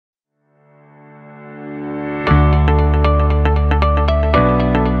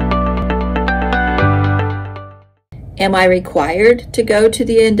Am I required to go to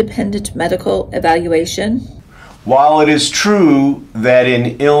the independent medical evaluation? While it is true that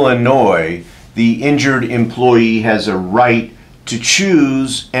in Illinois, the injured employee has a right to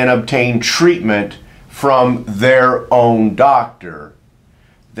choose and obtain treatment from their own doctor,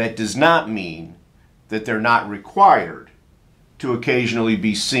 that does not mean that they're not required to occasionally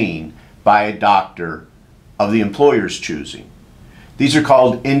be seen by a doctor of the employer's choosing. These are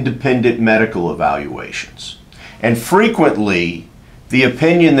called independent medical evaluations. And frequently, the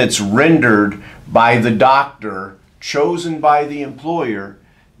opinion that's rendered by the doctor chosen by the employer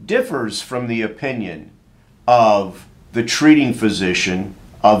differs from the opinion of the treating physician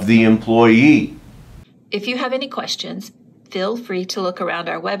of the employee. If you have any questions, feel free to look around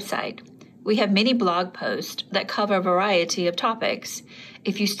our website. We have many blog posts that cover a variety of topics.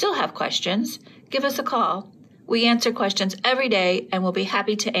 If you still have questions, give us a call. We answer questions every day and we'll be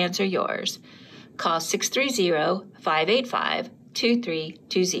happy to answer yours. Call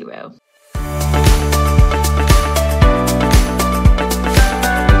 630-585-2320.